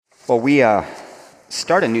Well, we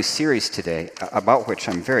start a new series today about which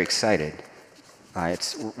I'm very excited.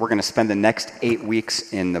 We're going to spend the next 8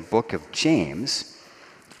 weeks in the book of James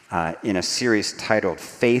in a series titled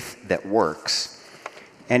Faith That Works.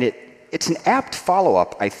 And it's an apt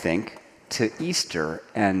follow-up, I think, to Easter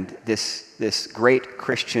and this great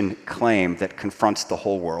Christian claim that confronts the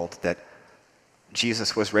whole world, that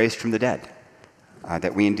Jesus was raised from the dead,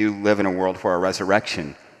 that we do live in a world where a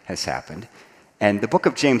resurrection has happened. And the book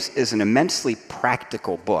of James is an immensely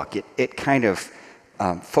practical book. It kind of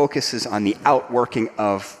focuses on the outworking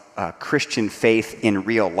of Christian faith in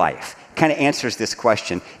real life. It kind of answers this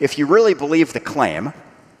question. If you really believe the claim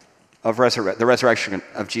of the resurrection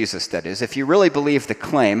of Jesus, that is, if you really believe the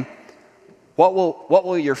claim, what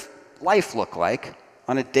will your life look like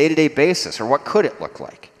on a day-to-day basis, or what could it look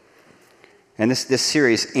like? And this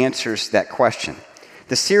series answers that question.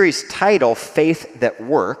 The series title, Faith That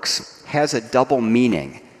Works, has a double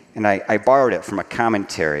meaning, and I borrowed it from a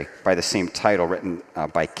commentary by the same title written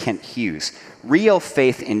by Kent Hughes. Real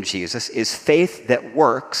faith in Jesus is faith that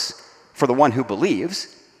works for the one who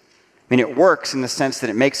believes. I mean, it works in the sense that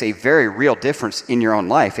it makes a very real difference in your own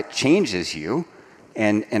life. It changes you,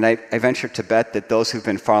 and I venture to bet that those who've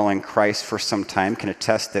been following Christ for some time can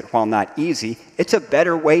attest that while not easy, it's a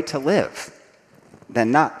better way to live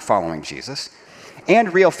than not following Jesus.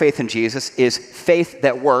 And real faith in Jesus is faith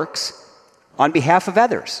that works on behalf of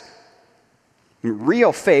others.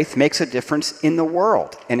 Real faith makes a difference in the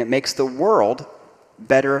world, and it makes the world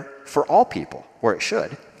better for all people, or it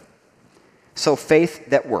should. So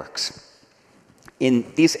faith that works.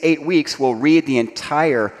 In these 8 weeks, we'll read the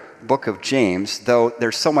entire book of James, though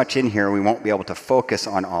there's so much in here we won't be able to focus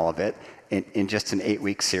on all of it in just an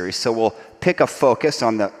 8-week series. So we'll pick a focus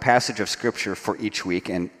on the passage of Scripture for each week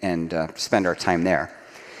and spend our time there.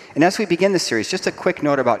 And as we begin this series, just a quick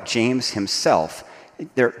note about James himself.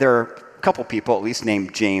 There are a couple people, at least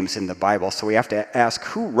named James, in the Bible, so we have to ask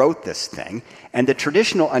who wrote this thing. And the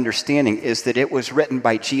traditional understanding is that it was written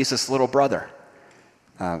by Jesus' little brother,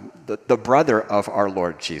 the brother of our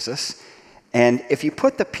Lord Jesus. And if you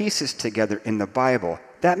put the pieces together in the Bible,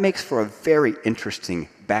 that makes for a very interesting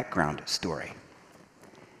background story.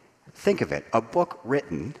 Think of it, a book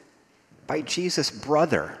written by Jesus'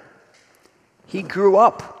 brother. He grew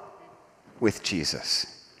up with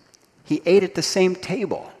Jesus. He ate at the same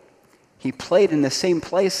table. He played in the same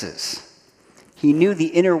places. He knew the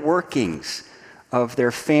inner workings of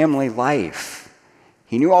their family life.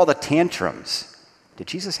 He knew all the tantrums. Did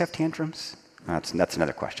Jesus have tantrums? That's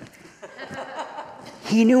another question.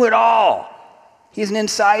 He knew it all. He's an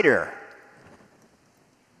insider.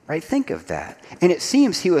 Right? Think of that. And it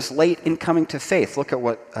seems he was late in coming to faith. Look at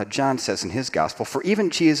what John says in his gospel. For even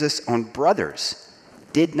Jesus' own brothers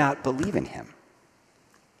did not believe in him.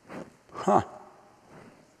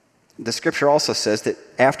 The scripture also says that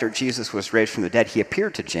after Jesus was raised from the dead, he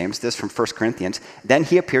appeared to James. This from 1 Corinthians. Then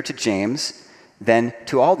he appeared to James, then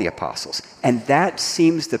to all the apostles. And that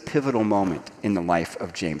seems the pivotal moment in the life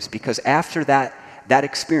of James, because after that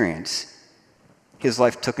experience, his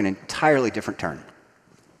life took an entirely different turn.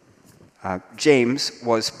 James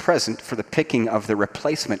was present for the picking of the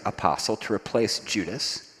replacement apostle to replace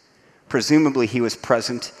Judas. Presumably, he was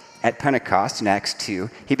present at Pentecost in Acts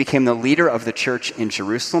 2. He became the leader of the church in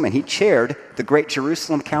Jerusalem, and he chaired the Great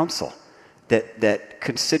Jerusalem Council that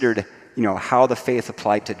considered, how the faith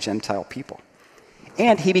applied to Gentile people.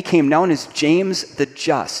 And he became known as James the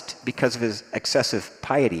Just because of his excessive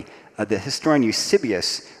piety. The historian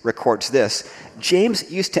Eusebius records this.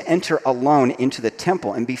 James used to enter alone into the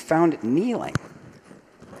temple and be found kneeling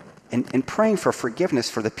and praying for forgiveness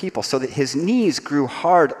for the people, so that his knees grew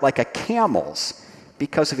hard like a camel's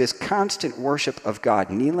because of his constant worship of God,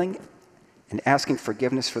 kneeling and asking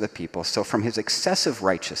forgiveness for the people. So from his excessive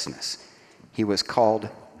righteousness, he was called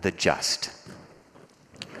the Just.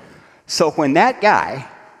 So when that guy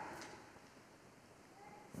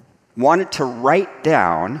wanted to write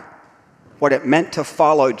down what it meant to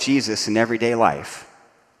follow Jesus in everyday life,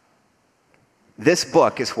 this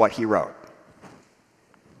book is what he wrote.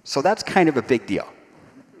 So that's kind of a big deal.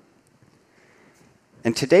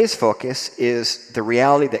 And today's focus is the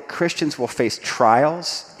reality that Christians will face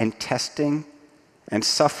trials and testing and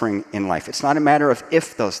suffering in life. It's not a matter of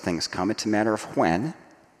if those things come, it's a matter of when.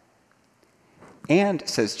 And,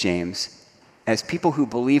 says James, as people who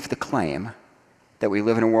believe the claim that we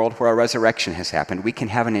live in a world where a resurrection has happened, we can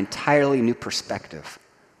have an entirely new perspective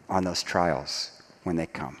on those trials when they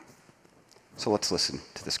come. So let's listen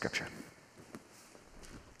to the scripture.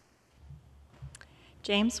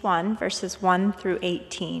 James 1, verses 1 through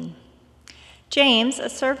 18. James, a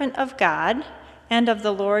servant of God and of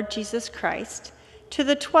the Lord Jesus Christ, To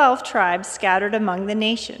the 12 tribes scattered among the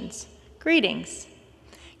nations, greetings.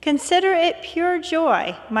 Consider it pure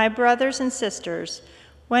joy, my brothers and sisters,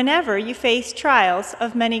 whenever you face trials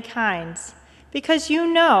of many kinds, because you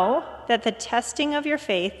know that the testing of your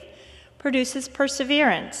faith produces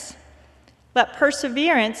perseverance. Let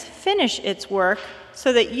perseverance finish its work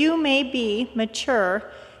so that you may be mature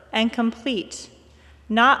and complete,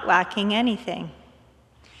 not lacking anything.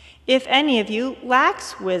 If any of you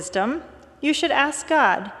lacks wisdom, you should ask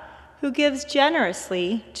God, who gives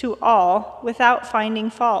generously to all without finding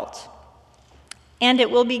fault, and it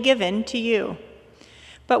will be given to you.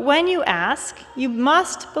 But when you ask, you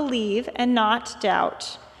must believe and not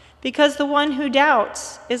doubt, because the one who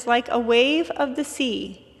doubts is like a wave of the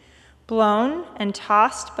sea, blown and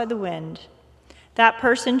tossed by the wind. That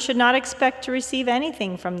person should not expect to receive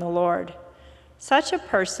anything from the Lord. Such a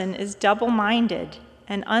person is double-minded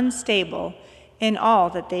and unstable in all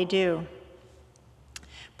that they do.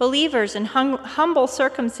 Believers in humble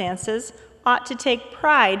circumstances ought to take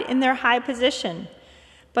pride in their high position,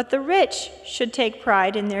 but the rich should take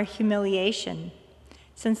pride in their humiliation,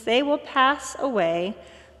 since they will pass away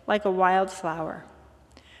like a wild flower.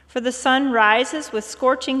 For the sun rises with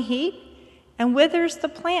scorching heat and withers the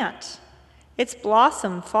plant. Its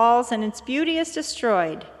blossom falls and its beauty is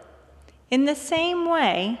destroyed. In the same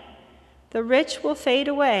way, the rich will fade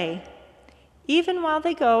away, even while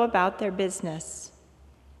they go about their business.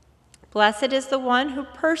 Blessed is the one who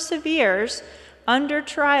perseveres under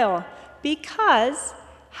trial, because,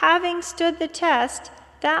 having stood the test,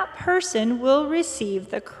 that person will receive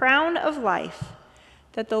the crown of life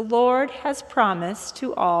that the Lord has promised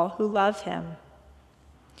to all who love him.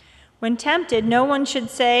 When tempted, no one should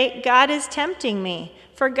say, "God is tempting me,"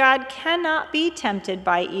 for God cannot be tempted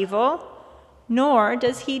by evil, nor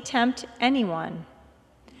does he tempt anyone.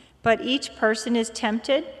 But each person is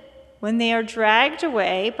tempted when they are dragged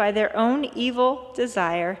away by their own evil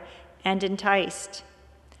desire and enticed.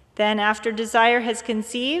 Then, after desire has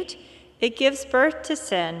conceived, it gives birth to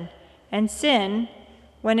sin, and sin,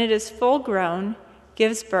 when it is full grown,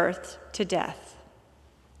 gives birth to death.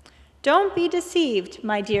 Don't be deceived,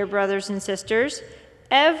 my dear brothers and sisters.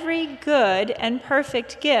 Every good and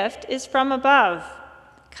perfect gift is from above,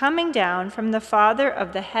 coming down from the Father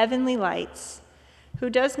of the heavenly lights, who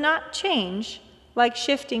does not change like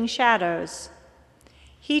shifting shadows.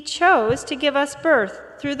 He chose to give us birth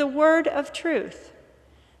through the word of truth,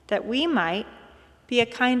 that we might be a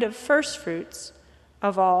kind of firstfruits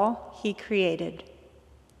of all he created.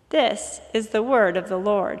 This is the word of the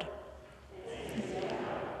Lord.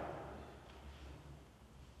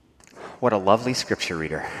 What a lovely scripture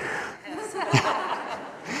reader.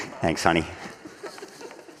 Thanks, honey.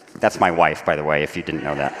 That's my wife, by the way, if you didn't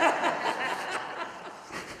know that.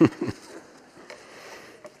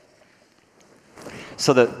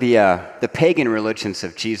 So the pagan religions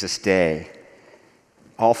of Jesus' day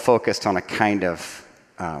all focused on a kind of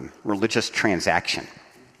religious transaction,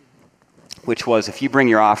 which was, if you bring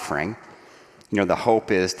your offering, the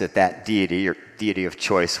hope is that deity or deity of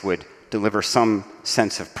choice would deliver some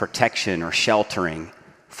sense of protection or sheltering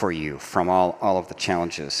for you from all of the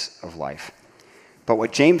challenges of life. But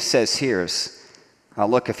what James says here is,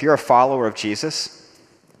 look, if you're a follower of Jesus,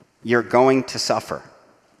 you're going to suffer.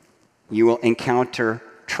 You will encounter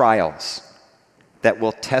trials that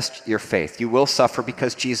will test your faith. You will suffer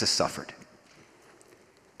because Jesus suffered.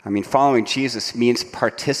 Following Jesus means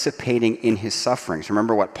participating in his sufferings.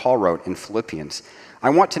 Remember what Paul wrote in Philippians. I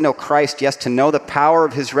want to know Christ, yes, to know the power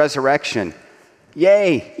of his resurrection.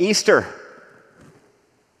 Yay, Easter.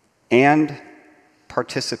 And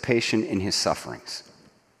participation in his sufferings.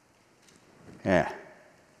 Yeah,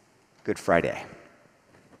 Good Friday.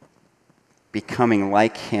 Becoming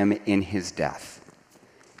like him in his death.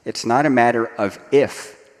 It's not a matter of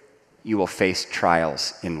if you will face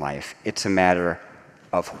trials in life. It's a matter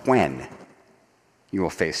of when you will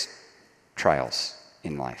face trials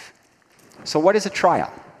in life. So what is a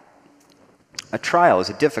trial? A trial is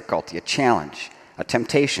a difficulty, a challenge, a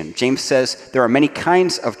temptation. James says there are many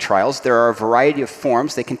kinds of trials. There are a variety of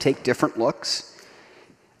forms. They can take different looks.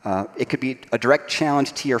 It could be a direct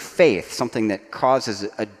challenge to your faith, something that causes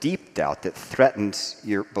a deep doubt that threatens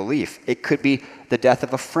your belief. It could be the death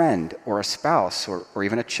of a friend or a spouse or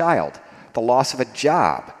even a child, the loss of a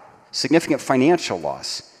job, significant financial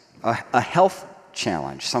loss, a health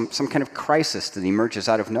challenge, some kind of crisis that emerges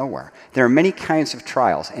out of nowhere. There are many kinds of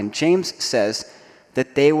trials, and James says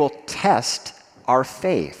that they will test our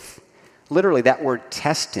faith. Literally, that word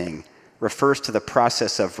testing refers to the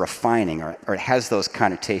process of refining, or it has those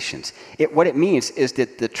connotations. What it means is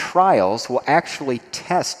that the trials will actually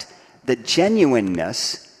test the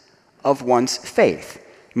genuineness of one's faith.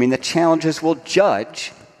 I mean, the challenges will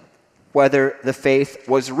judge whether the faith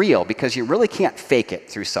was real, because you really can't fake it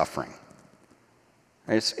through suffering.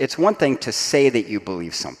 It's one thing to say that you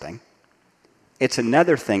believe something. It's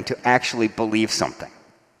another thing to actually believe something.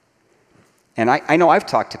 And I know I've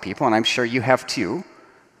talked to people, and I'm sure you have too,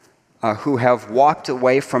 who have walked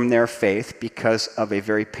away from their faith because of a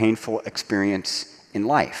very painful experience in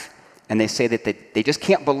life. And they say that they just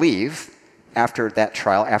can't believe after that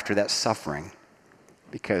trial, after that suffering,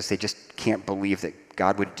 because they just can't believe that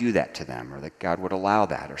God would do that to them, or that God would allow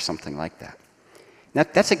that, or something like that.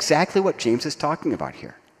 That's exactly what James is talking about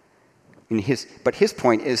here. But his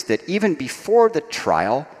point is that even before the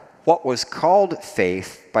trial, what was called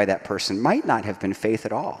faith by that person might not have been faith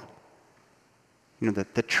at all.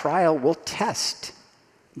 The trial will test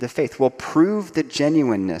the faith, will prove the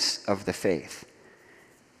genuineness of the faith.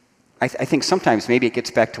 I think sometimes maybe it gets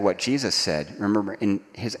back to what Jesus said. Remember, in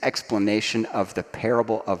his explanation of the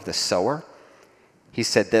parable of the sower, he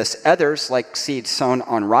said this: "Others, like seed sown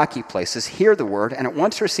on rocky places, hear the word and at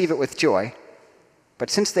once receive it with joy, but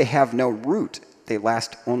since they have no root, they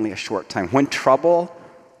last only a short time. When trouble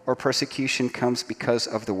or persecution comes because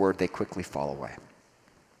of the word, they quickly fall away."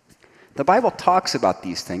 The Bible talks about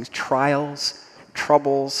these things, trials,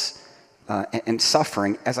 troubles, and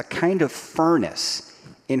suffering, as a kind of furnace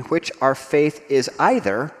in which our faith is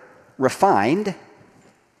either refined,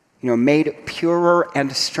 made purer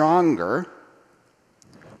and stronger,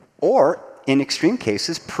 or, in extreme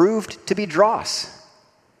cases, proved to be dross,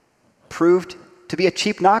 proved to be a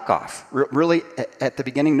cheap knockoff, really, at the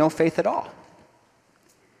beginning, no faith at all.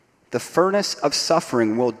 The furnace of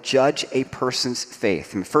suffering will judge a person's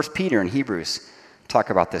faith. 1 Peter and Hebrews talk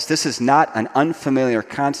about this. This is not an unfamiliar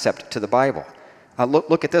concept to the Bible.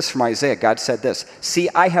 Look at this from Isaiah. God said this: "See,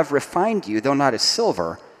 I have refined you, though not as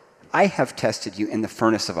silver. I have tested you in the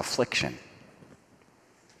furnace of affliction."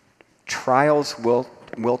 Trials will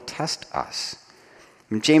test us.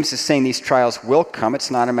 And James is saying these trials will come.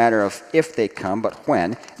 It's not a matter of if they come, but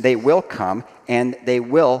when. They will come, and they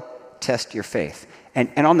will test your faith.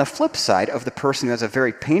 And on the flip side of the person who has a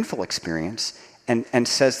very painful experience and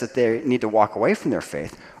says that they need to walk away from their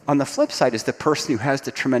faith, on the flip side is the person who has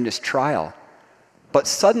the tremendous trial, but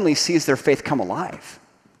suddenly sees their faith come alive.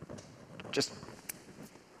 Just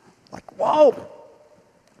like, whoa,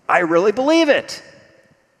 I really believe it.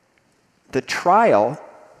 The trial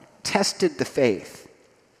tested the faith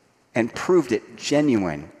and proved it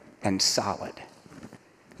genuine and solid.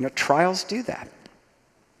 Trials do that.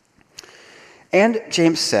 And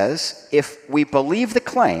James says, if we believe the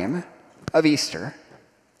claim of Easter,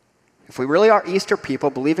 if we really are Easter people,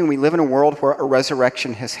 believing we live in a world where a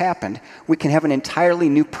resurrection has happened, we can have an entirely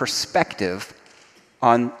new perspective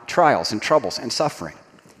on trials and troubles and suffering.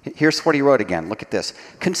 Here's what he wrote again. Look at this.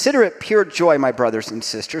 "Consider it pure joy, my brothers and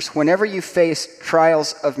sisters, whenever you face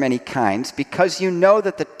trials of many kinds, because you know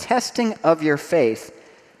that the testing of your faith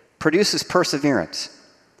produces perseverance.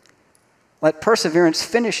 Let perseverance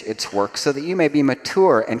finish its work so that you may be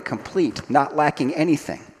mature and complete, not lacking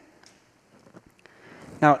anything."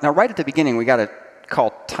 Now right at the beginning, we got to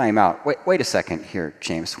call time out. Wait a second here,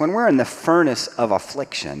 James. When we're in the furnace of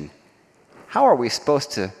affliction, how are we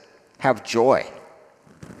supposed to have joy?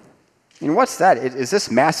 What's that? Is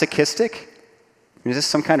this masochistic? Is this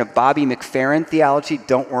some kind of Bobby McFerrin theology?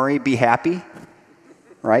 Don't worry, be happy.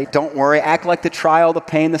 Right? Don't worry, act like the trial, the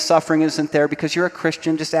pain, the suffering isn't there because you're a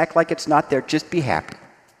Christian. Just act like it's not there. Just be happy.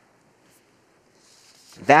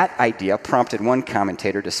 That idea prompted one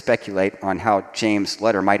commentator to speculate on how James'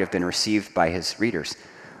 letter might have been received by his readers.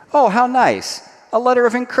 Oh, how nice. A letter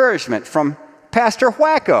of encouragement from Pastor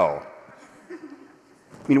Wacko.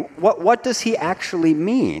 What does he actually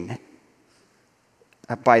mean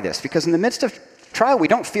by this? Because in the midst of trial, we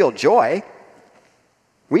don't feel joy.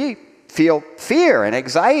 We feel fear and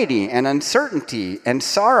anxiety and uncertainty and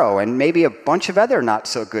sorrow and maybe a bunch of other not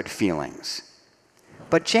so good feelings.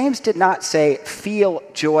 But James did not say feel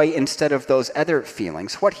joy instead of those other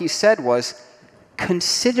feelings. What he said was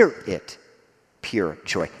consider it pure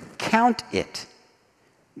joy. Count it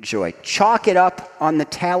joy. Chalk it up on the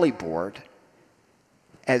tally board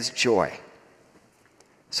as joy.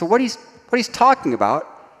 So what he's talking about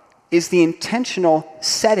is the intentional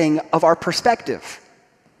setting of our perspective.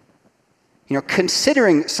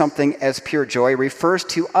 Considering something as pure joy refers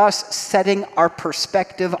to us setting our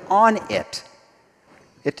perspective on it.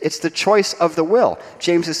 It's the choice of the will.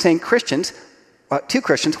 James is saying to Christians,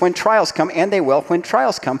 when trials come, and they will, when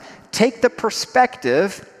trials come, take the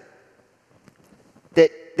perspective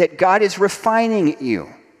that God is refining you,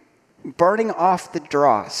 burning off the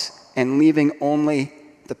dross and leaving only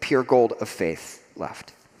the pure gold of faith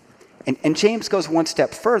left. And James goes one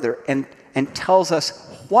step further and tells us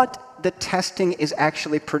what the testing is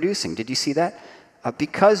actually producing. Did you see that?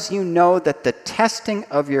 Because you know that the testing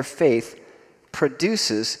of your faith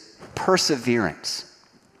produces perseverance.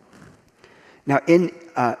 Now, in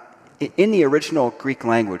the original Greek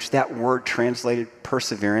language, that word translated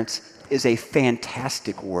perseverance is a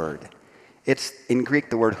fantastic word. It's, in Greek,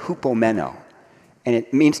 the word hupomeno, and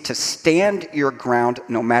it means to stand your ground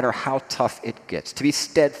no matter how tough it gets, to be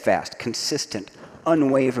steadfast, consistent,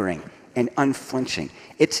 unwavering, and unflinching.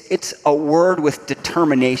 It's a word with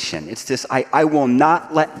determination. It's this, I will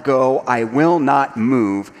not let go, I will not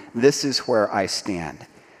move, this is where I stand.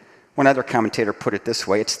 One other commentator put it this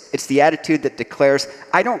way, it's the attitude that declares,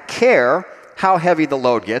 I don't care how heavy the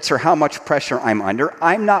load gets or how much pressure I'm under,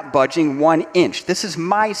 I'm not budging 1 inch. This is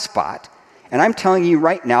my spot, and I'm telling you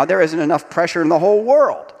right now, there isn't enough pressure in the whole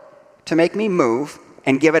world to make me move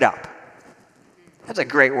and give it up. That's a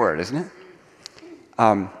great word, isn't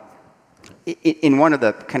it? In one of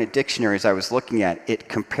the kind of dictionaries I was looking at, it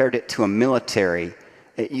compared it to a military,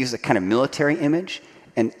 it used a kind of military image,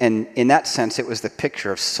 and in that sense, it was the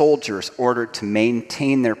picture of soldiers ordered to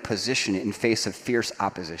maintain their position in face of fierce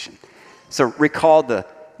opposition. So recall the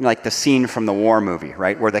scene from the war movie,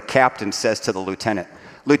 right, where the captain says to the lieutenant,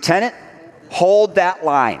 "Lieutenant, hold that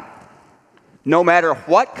line. No matter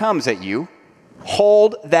what comes at you,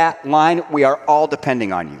 hold that line. We are all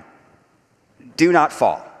depending on you. Do not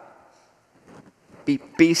fall.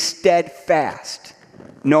 Be steadfast.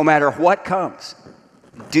 No matter what comes,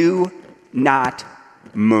 do not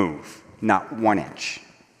move. Not 1 inch."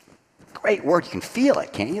 Great word. You can feel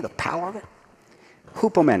it, can't you? The power of it.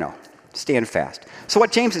 Hupomeno. Stand fast. So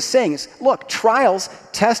what James is saying is, look, trials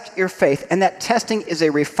test your faith, and that testing is a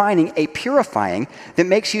refining, a purifying that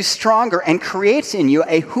makes you stronger and creates in you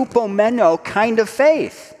a hupomeno kind of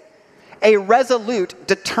faith. A resolute,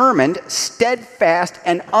 determined, steadfast,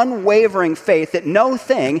 and unwavering faith that no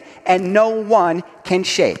thing and no one can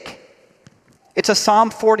shake. It's a Psalm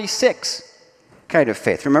 46 kind of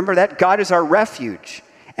faith. Remember that? God is our refuge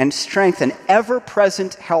and strength and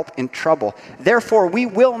ever-present help in trouble. Therefore, we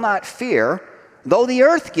will not fear, though the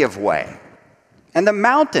earth give way, and the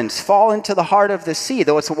mountains fall into the heart of the sea,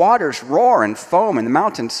 though its waters roar and foam, and the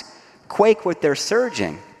mountains quake with their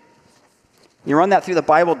surging. You run that through the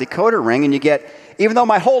Bible decoder ring, and you get, even though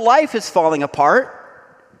my whole life is falling apart,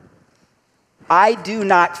 I do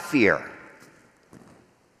not fear.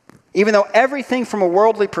 Even though everything from a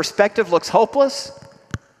worldly perspective looks hopeless,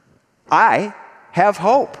 I have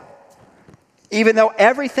hope. Even though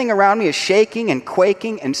everything around me is shaking and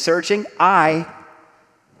quaking and surging, I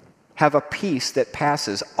have a peace that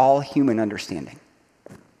passes all human understanding.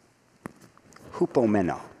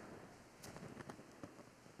 Hupomeno.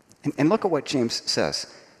 And look at what James says.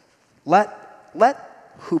 Let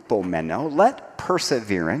hupomeno, let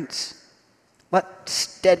perseverance, let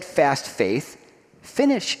steadfast faith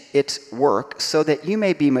finish its work so that you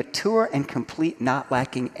may be mature and complete, not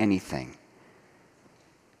lacking anything.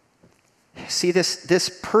 See,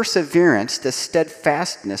 this perseverance, this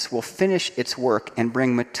steadfastness will finish its work and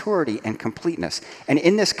bring maturity and completeness. And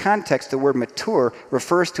in this context, the word mature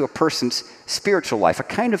refers to a person's spiritual life, a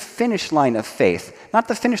kind of finish line of faith. Not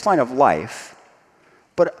the finish line of life,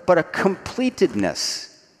 but a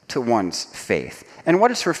completedness to one's faith. And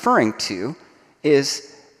what it's referring to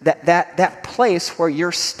is that place where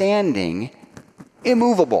you're standing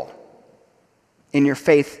immovable in your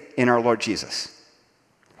faith in our Lord Jesus,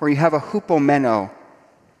 where you have a hupomeno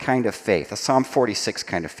kind of faith, a Psalm 46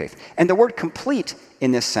 kind of faith. And the word complete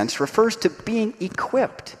in this sense refers to being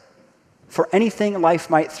equipped for anything life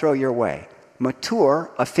might throw your way. Mature,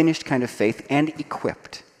 a finished kind of faith, and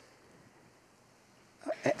equipped.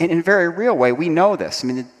 And in a very real way, we know this. I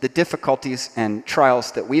mean, the difficulties and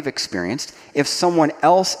trials that we've experienced, if someone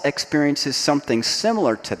else experiences something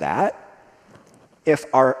similar to that,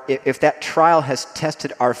 if that trial has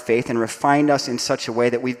tested our faith and refined us in such a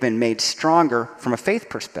way that we've been made stronger from a faith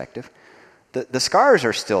perspective, the scars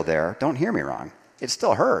are still there. Don't hear me wrong. It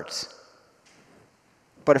still hurts.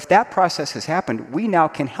 But if that process has happened, we now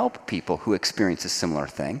can help people who experience a similar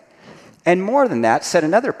thing. And more than that, said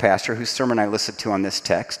another pastor whose sermon I listened to on this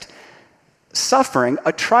text, suffering,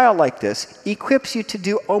 a trial like this, equips you to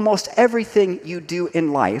do almost everything you do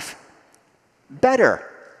in life better.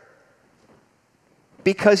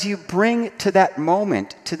 Because you bring to that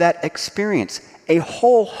moment, to that experience, a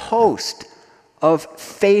whole host of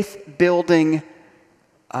faith-building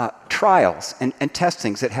trials and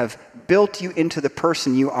testings that have built you into the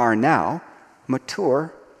person you are now,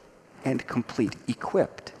 mature and complete,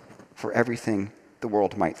 equipped for everything the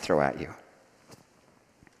world might throw at you.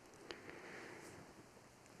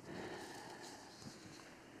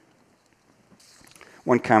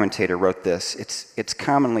 One commentator wrote this: it's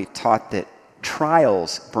commonly taught that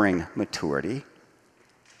trials bring maturity,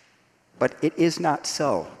 but it is not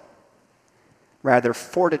so. Rather,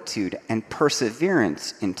 fortitude and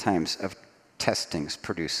perseverance in times of testings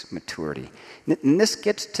produce maturity. And this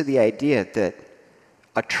gets to the idea that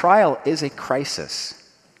a trial is a crisis.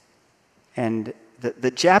 And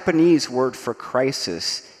the Japanese word for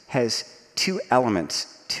crisis has two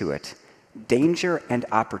elements to it: danger and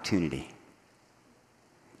opportunity.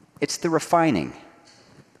 It's the refining.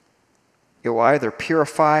 It will either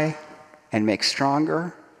purify and make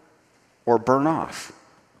stronger or burn off.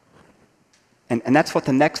 And that's what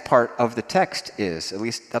the next part of the text is. At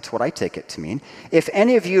least that's what I take it to mean. If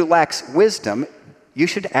any of you lacks wisdom, you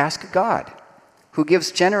should ask God, who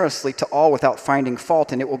gives generously to all without finding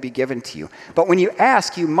fault, and it will be given to you. But when you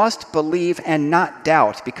ask, you must believe and not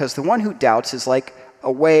doubt, because the one who doubts is like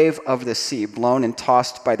a wave of the sea, blown and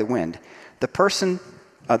tossed by the wind. That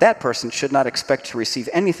person should not expect to receive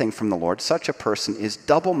anything from the Lord. Such a person is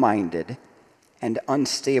double-minded and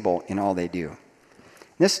unstable in all they do.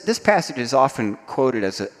 This passage is often quoted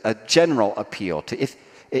as a general appeal to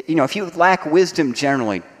if you lack wisdom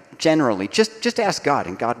generally, just ask God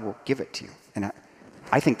and God will give it to you. And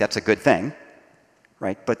I think that's a good thing,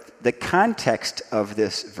 right? But the context of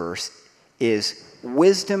this verse is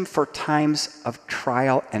wisdom for times of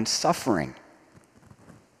trial and suffering.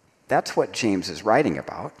 That's what James is writing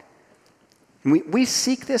about. We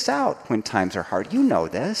seek this out when times are hard. You know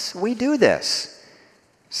this. We do this.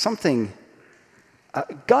 Something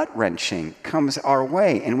gut-wrenching comes our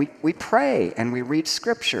way, and we pray, and we read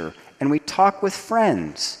Scripture, and we talk with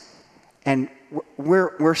friends, and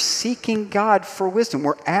we're seeking God for wisdom.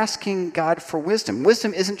 We're asking God for wisdom.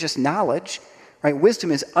 Wisdom isn't just knowledge, right? Wisdom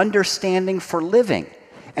is understanding for living.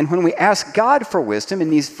 And when we ask God for wisdom in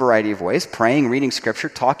these variety of ways, praying, reading Scripture,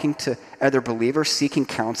 talking to other believers, seeking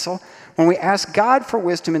counsel, when we ask God for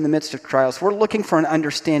wisdom in the midst of trials, we're looking for an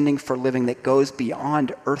understanding for living that goes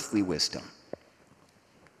beyond earthly wisdom.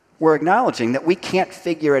 We're acknowledging that we can't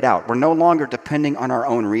figure it out. We're no longer depending on our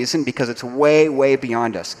own reason because it's way, way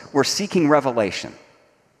beyond us. We're seeking revelation.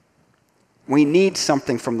 We need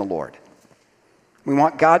something from the Lord. We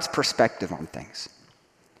want God's perspective on things.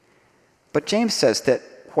 But James says that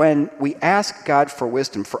when we ask God for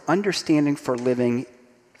wisdom, for understanding, for living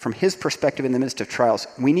from his perspective in the midst of trials,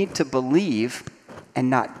 we need to believe and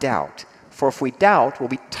not doubt. For if we doubt, we'll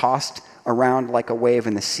be tossed around like a wave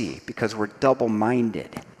in the sea because we're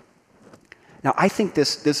double-minded. Now, I think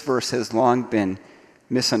this verse has long been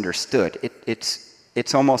misunderstood.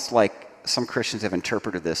 It's almost like some Christians have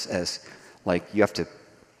interpreted this as like you have to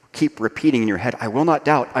keep repeating in your head, I will not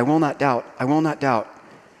doubt, I will not doubt, I will not doubt.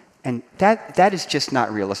 And that is just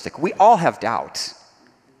not realistic. We all have doubts,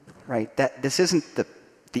 right? This isn't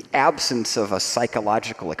the absence of a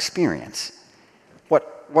psychological experience.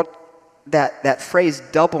 What that phrase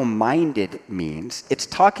double-minded means, it's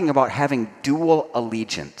talking about having dual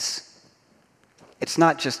allegiance. It's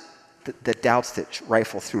not just the doubts that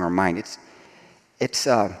rifle through our mind. It's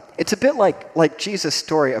a bit like Jesus'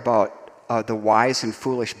 story about the wise and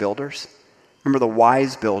foolish builders. Remember, the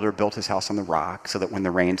wise builder built his house on the rock so that when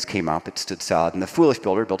the rains came up, it stood solid. And the foolish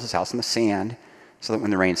builder built his house on the sand so that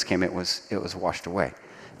when the rains came, it was washed away.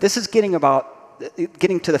 This is getting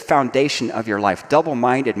to the foundation of your life.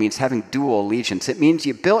 Double-minded means having dual allegiance. It means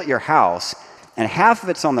you built your house, and half of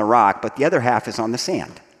it's on the rock, but the other half is on the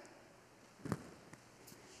sand.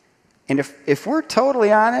 And if we're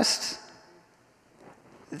totally honest,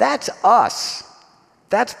 that's us.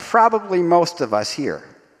 That's probably most of us here.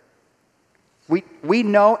 We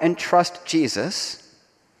know and trust Jesus.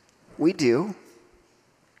 We do.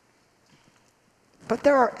 But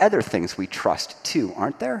there are other things we trust too,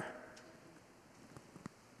 aren't there?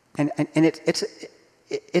 And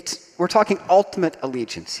we're talking ultimate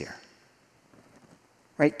allegiance here.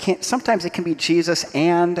 Right? Sometimes it can be Jesus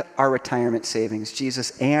and our retirement savings,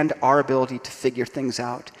 Jesus and our ability to figure things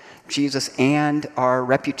out, Jesus and our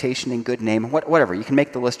reputation and good name, whatever. You can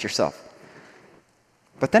make the list yourself.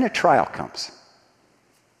 But then a trial comes.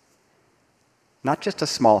 Not just a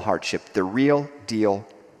small hardship, the real deal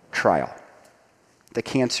trial. The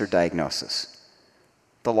cancer diagnosis.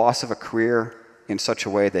 The loss of a career in such a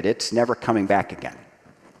way that it's never coming back again.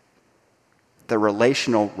 The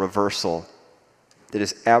relational reversal that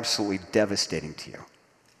is absolutely devastating to you.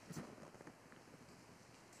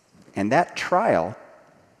 And that trial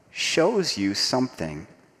shows you something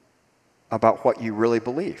about what you really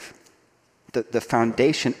believe, the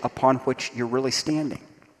foundation upon which you're really standing.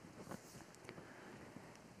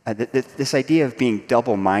 This idea of being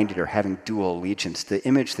double-minded or having dual allegiance, the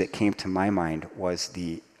image that came to my mind was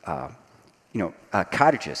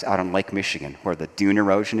cottages out on Lake Michigan where the dune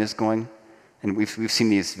erosion is going. And we've seen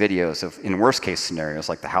these videos of, in worst case scenarios,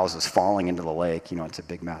 like the houses falling into the lake. It's a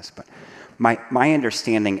big mess. But my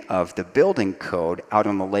understanding of the building code out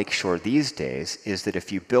on the lakeshore these days is that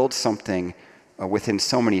if you build something within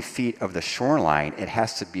so many feet of the shoreline, it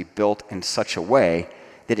has to be built in such a way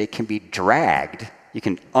that it can be dragged. You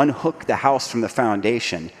can unhook the house from the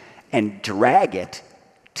foundation and drag it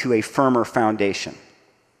to a firmer foundation.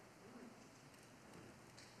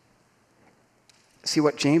 See,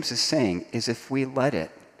 what James is saying is if we let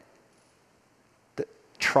it, the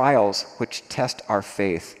trials which test our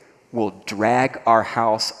faith will drag our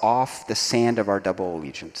house off the sand of our double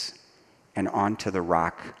allegiance and onto the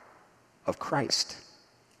rock of Christ.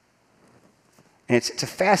 And it's a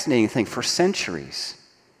fascinating thing. For centuries,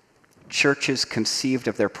 churches conceived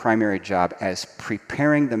of their primary job as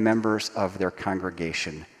preparing the members of their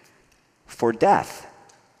congregation for death.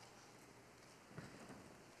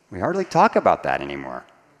 We hardly talk about that anymore.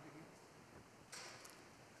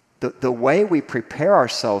 The way we prepare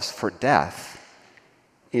ourselves for death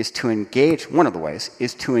is to engage, one of the ways,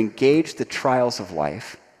 is to engage the trials of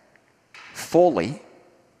life fully,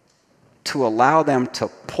 to allow them to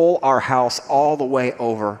pull our house all the way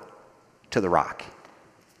over to the rock.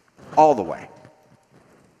 All the way.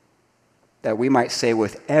 That we might say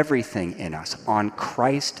with everything in us, on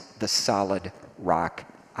Christ the solid rock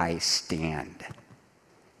I stand.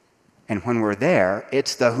 And when we're there,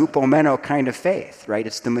 it's the hupomeno kind of faith, right?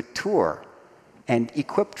 It's the mature and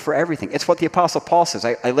equipped for everything. It's what the Apostle Paul says,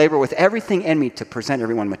 I labor with everything in me to present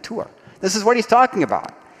everyone mature. This is what he's talking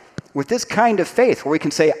about. With this kind of faith where we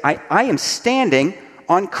can say, I am standing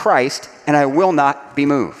on Christ and I will not be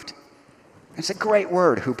moved. It's a great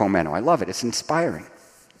word, hupomeno. I love it. It's inspiring.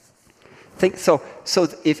 So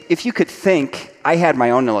if you could think, I had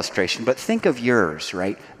my own illustration, but think of yours,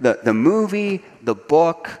 right? The movie, the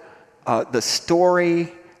book, the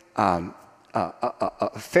story,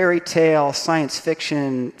 a fairy tale, science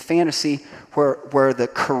fiction, fantasy, where the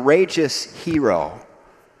courageous hero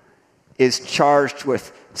is charged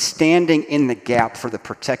with standing in the gap for the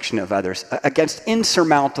protection of others against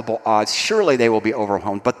insurmountable odds. Surely they will be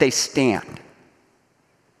overwhelmed, but they stand.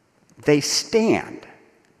 They stand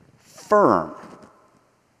firm.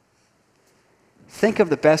 Think of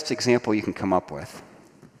the best example you can come up with,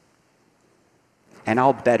 and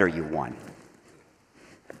I'll better you one.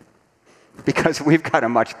 Because we've got a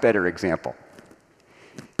much better example.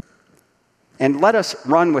 And let us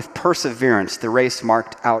run with perseverance the race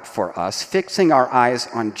marked out for us, fixing our eyes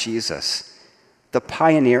on Jesus, the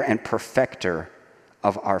pioneer and perfecter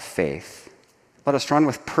of our faith. Let us run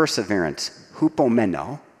with perseverance,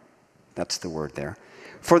 hupomeno, that's the word there.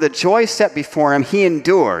 For the joy set before him, he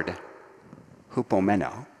endured,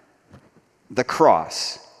 hupomeno, the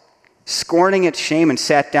cross, scorning its shame, and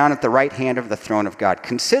sat down at the right hand of the throne of God.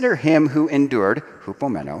 Consider him who endured,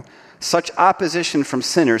 hupomeno, such opposition from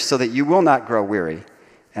sinners so that you will not grow weary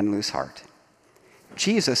and lose heart.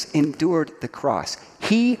 Jesus endured the cross.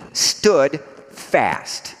 He stood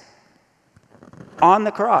fast on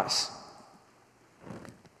the cross.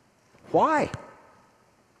 Why?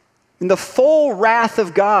 In the full wrath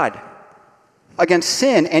of God against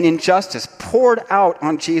sin and injustice poured out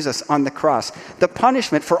on Jesus on the cross. The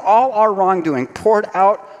punishment for all our wrongdoing poured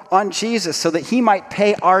out on Jesus so that he might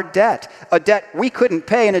pay our debt, a debt we couldn't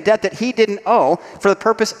pay and a debt that he didn't owe, for the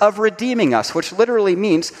purpose of redeeming us, which literally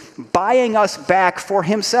means buying us back for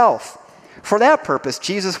himself. For that purpose,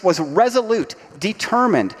 Jesus was resolute,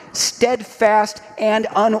 determined, steadfast, and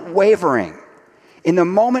unwavering. In the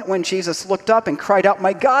moment when Jesus looked up and cried out,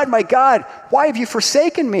 my God, why have you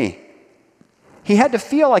forsaken me?" He had to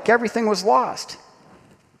feel like everything was lost.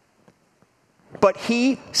 But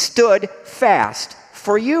he stood fast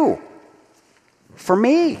for you, for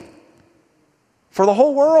me, for the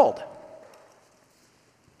whole world.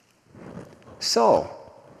 So,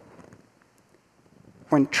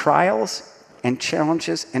 when trials and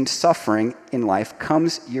challenges and suffering in life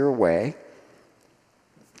comes your way,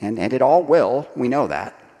 and it all will, we know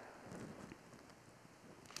that,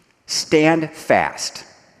 stand fast.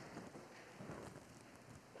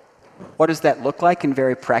 What does that look like in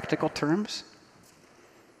very practical terms?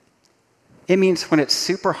 It means when it's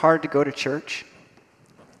super hard to go to church,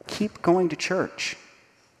 keep going to church.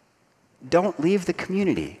 Don't leave the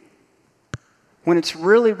community. When it's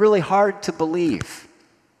really, really hard to believe,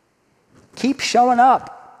 keep showing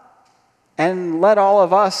up and let all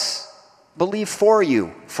of us believe for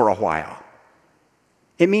you for a while.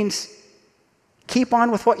 It means keep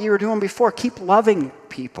on with what you were doing before. Keep loving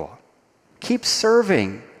people. Keep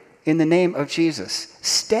serving in the name of Jesus.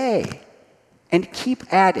 Stay and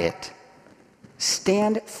keep at it.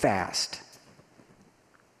 stand fast.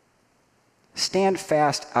 Stand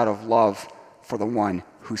fast out of love for the one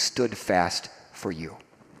who stood fast for you.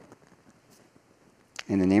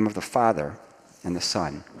 In the name of the Father, and the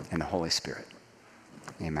Son, and the Holy Spirit.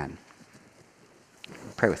 Amen.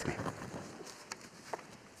 Pray with me.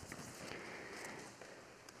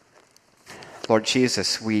 Lord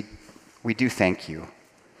Jesus, we do thank you,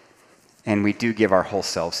 and we do give our whole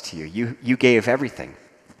selves to you. You gave everything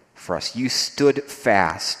for us. You stood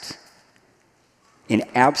fast in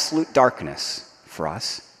absolute darkness for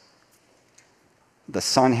us. The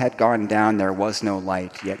sun had gone down, there was no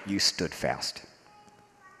light, yet you stood fast.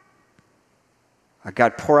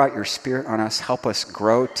 God, pour out your Spirit on us. Help us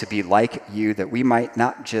grow to be like you, that we might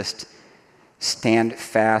not just stand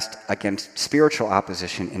fast against spiritual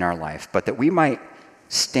opposition in our life, but that we might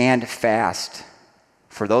stand fast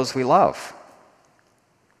for those we love,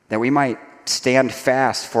 that we might stand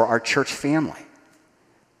fast for our church family,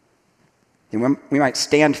 that we might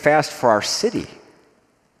stand fast for our city,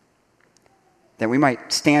 that we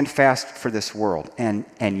might stand fast for this world, and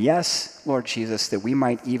yes, Lord Jesus, that we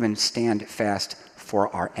might even stand fast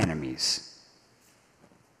for our enemies.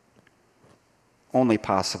 Only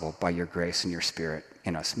possible by your grace and your Spirit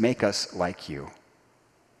in us. Make us like you.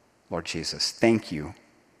 Lord Jesus, thank you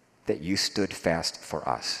that you stood fast for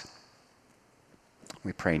us.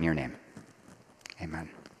 We pray in your name. Amen.